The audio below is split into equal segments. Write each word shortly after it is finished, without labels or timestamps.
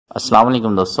अस्सलाम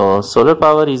वालेकुम दोस्तों, सोलर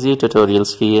पावर इजी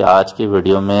ट्यूटोरियल्स की आज की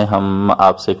वीडियो में हम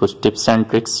आपसे कुछ टिप्स एंड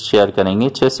ट्रिक्स शेयर करेंगे।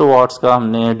 600 वाट्स का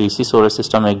हमने डीसी सोलर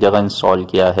सिस्टम एक जगह इंस्टॉल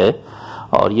किया है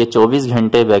और ये 24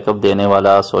 घंटे बैकअप देने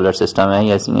वाला सोलर सिस्टम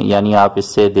है। यानी आप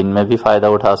इससे दिन में भी फ़ायदा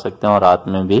उठा सकते हैं और रात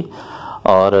में भी।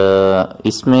 और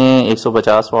इसमें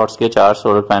 150 वाट्स के 4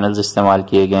 सोलर पैनल्स इस्तेमाल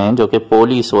किए गए हैं जो कि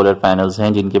पोली सोलर पैनल्स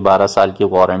हैं जिनकी 12 साल की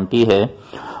वारंटी है।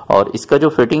 और इसका जो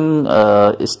फिटिंग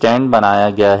स्टैंड बनाया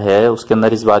गया है उसके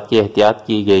अंदर इस बात की एहतियात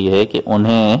की गई है कि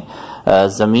उन्हें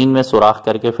ज़मीन में सुराख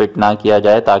करके फिट ना किया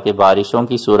जाए ताकि बारिशों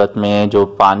की सूरत में जो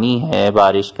पानी है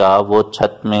बारिश का वो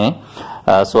छत में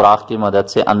सुराख की मदद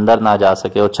से अंदर ना जा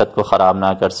सके और छत को ख़राब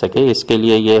ना कर सके। इसके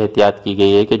लिए ये एहतियात की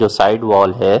गई है कि जो साइड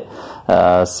वॉल है,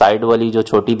 साइड वाली जो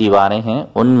छोटी दीवारें हैं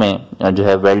उनमें जो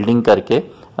है वेल्डिंग करके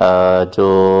जो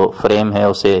फ्रेम है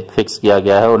उसे फिक्स किया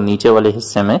गया है और नीचे वाले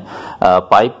हिस्से में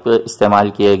पाइप इस्तेमाल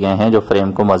किए गए हैं जो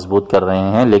फ्रेम को मजबूत कर रहे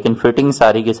हैं। लेकिन फिटिंग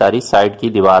सारी की सारी साइड की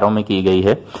दीवारों में की गई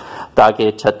है ताकि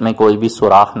छत में कोई भी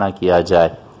सुराख ना किया जाए।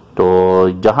 तो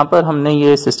जहां पर हमने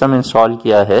ये सिस्टम इंस्टॉल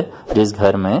किया है जिस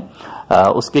घर में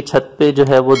उसकी छत पे जो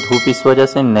है वो धूप इस वजह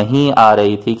से नहीं आ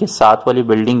रही थी कि साथ वाली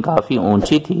बिल्डिंग काफ़ी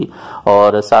ऊंची थी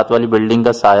और साथ वाली बिल्डिंग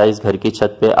का साया इस घर की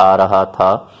छत पे आ रहा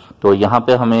था। तो यहाँ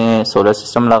पे हमें सोलर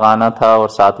सिस्टम लगाना था और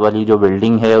साथ वाली जो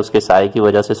बिल्डिंग है उसके साए की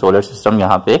वजह से सोलर सिस्टम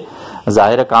यहाँ पे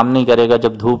ज़ाहिर काम नहीं करेगा।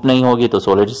 जब धूप नहीं होगी तो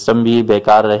सोलर सिस्टम भी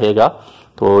बेकार रहेगा।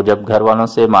 तो जब घर वालों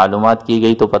से मालूमात की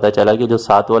गई तो पता चला कि जो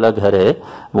साथ वाला घर है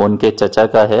वो उनके चचा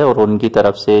का है और उनकी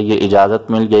तरफ से ये इजाज़त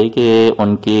मिल गई कि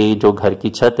उनकी जो घर की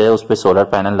छत है उस पर सोलर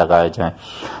पैनल लगाए जाएं।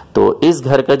 तो इस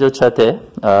घर का जो छत है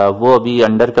वो अभी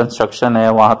अंडर कंस्ट्रक्शन है,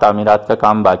 वहाँ तामीरात का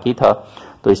काम बाकी था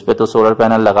तो इस पे तो सोलर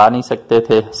पैनल लगा नहीं सकते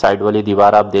थे। साइड वाली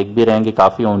दीवार आप देख भी रहे हैं कि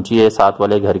काफ़ी ऊंची है साथ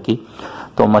वाले घर की।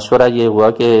 तो मशवरा ये हुआ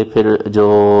कि फिर जो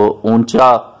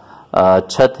ऊंचा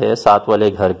छत है साथ वाले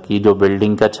घर की जो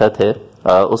बिल्डिंग का छत है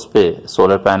उस पे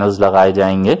सोलर पैनल्स लगाए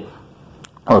जाएंगे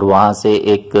और वहाँ से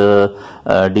एक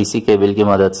डीसी केबल की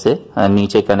मदद से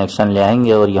नीचे कनेक्शन ले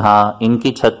आएंगे और यहाँ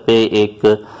इनकी छत पे एक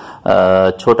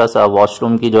छोटा सा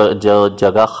वॉशरूम की जो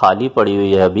जगह खाली पड़ी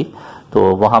हुई है अभी, तो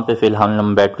वहाँ पे फिलहाल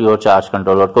हम बैटरी और चार्ज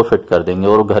कंट्रोलर को फिट कर देंगे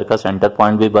और घर का सेंटर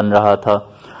पॉइंट भी बन रहा था।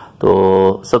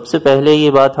 तो सबसे पहले ये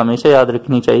बात हमेशा याद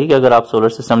रखनी चाहिए कि अगर आप सोलर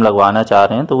सिस्टम लगवाना चाह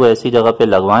रहे हैं तो वो ऐसी जगह पे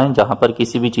लगवाएं जहाँ पर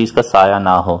किसी भी चीज़ का साया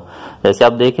ना हो। जैसे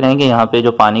आप देख रहे हैं कि यहाँ पे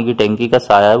जो पानी की टंकी का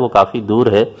साया है वो काफ़ी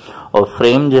दूर है और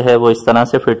फ्रेम जो है वो इस तरह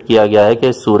से फिट किया गया है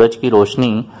कि सूरज की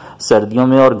रोशनी सर्दियों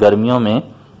में और गर्मियों में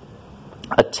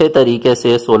अच्छे तरीके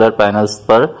से सोलर पैनल्स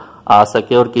पर आ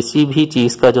सके और किसी भी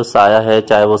चीज़ का जो साया है,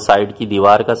 चाहे वो साइड की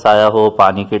दीवार का साया हो,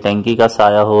 पानी की टंकी का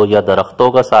साया हो या दरख्तों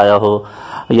का साया हो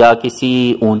या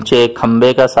किसी ऊंचे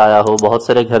खंबे का साया हो। बहुत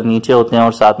सारे घर नीचे होते हैं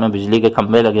और साथ में बिजली के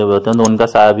खंबे लगे हुए होते हैं तो उनका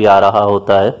साया भी आ रहा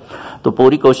होता है। तो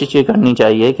पूरी कोशिश ये करनी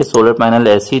चाहिए कि सोलर पैनल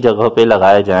ऐसी जगह पे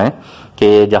लगाए जाएं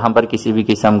कि जहां पर किसी भी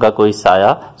किस्म का कोई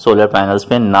साया सोलर पैनल्स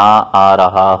पे ना आ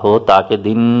रहा हो ताकि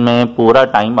दिन में पूरा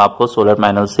टाइम आपको सोलर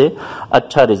पैनल से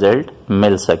अच्छा रिजल्ट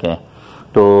मिल सके।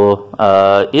 तो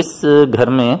इस घर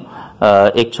में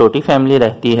एक छोटी फैमिली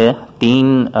रहती है,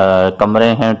 3 कमरे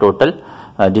हैं टोटल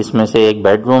जिसमें से एक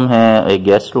बेडरूम है, एक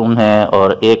गेस्ट रूम है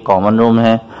और एक कॉमन रूम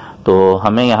है। तो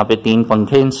हमें यहाँ पे 3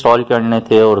 पंखे इंस्टॉल करने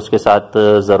थे और उसके साथ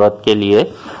ज़रूरत के लिए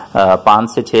 5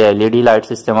 से 6 एलईडी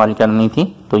लाइट्स इस्तेमाल करनी थी।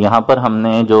 तो यहाँ पर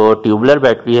हमने जो ट्यूबलर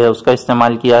बैटरी है उसका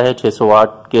इस्तेमाल किया है 600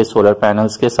 वाट के सोलर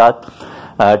पैनल्स के साथ।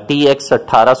 TX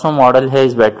 1800 मॉडल है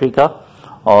इस बैटरी का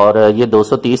और ये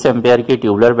 230 एम्पेयर की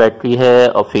ट्यूबलर बैटरी है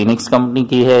और फिनिक्स कंपनी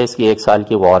की है। इसकी 1 साल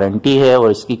की वारंटी है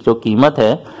और इसकी जो कीमत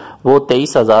है वो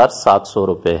 23,700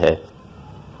 रुपये है।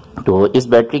 तो इस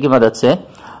बैटरी की मदद से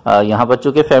यहाँ पर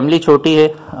चूँकि फैमिली छोटी है,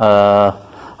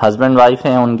 हस्बैंड वाइफ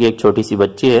हैं, उनकी एक छोटी सी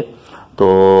बच्ची है,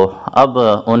 तो अब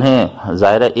उन्हें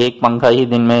ज़ाहिर है एक पंखा ही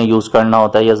दिन में यूज़ करना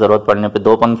होता है या ज़रूरत पड़ने पे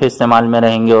 2 पंखे इस्तेमाल में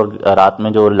रहेंगे और रात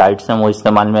में जो लाइट्स हैं वो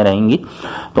इस्तेमाल में रहेंगी।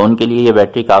 तो उनके लिए ये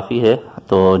बैटरी काफ़ी है।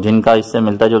 तो जिनका इससे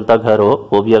मिलता जुलता घर हो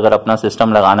वो भी अगर अपना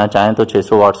सिस्टम लगाना चाहें तो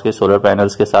 600 वाट्स के सोलर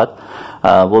पैनल्स के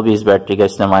साथ वो भी इस बैटरी का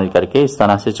इस्तेमाल करके इस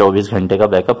तरह से 24 घंटे का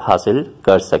बैकअप हासिल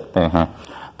कर सकते हैं।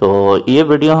 तो ये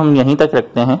वीडियो हम यहीं तक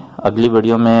रखते हैं। अगली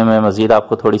वीडियो में मैं मज़ीद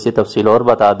आपको थोड़ी सी तफसील और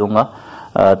बता दूंगा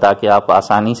ताकि आप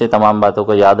आसानी से तमाम बातों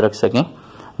को याद रख सकें।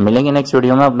 मिलेंगे नेक्स्ट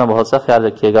वीडियो में। अपना बहुत सा ख्याल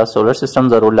रखिएगा। सोलर सिस्टम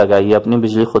ज़रूर लगाइए, अपनी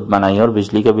बिजली खुद बनाइए और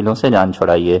बिजली के बिलों से जान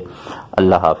छुड़ाइए।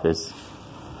 अल्लाह हाफिज़।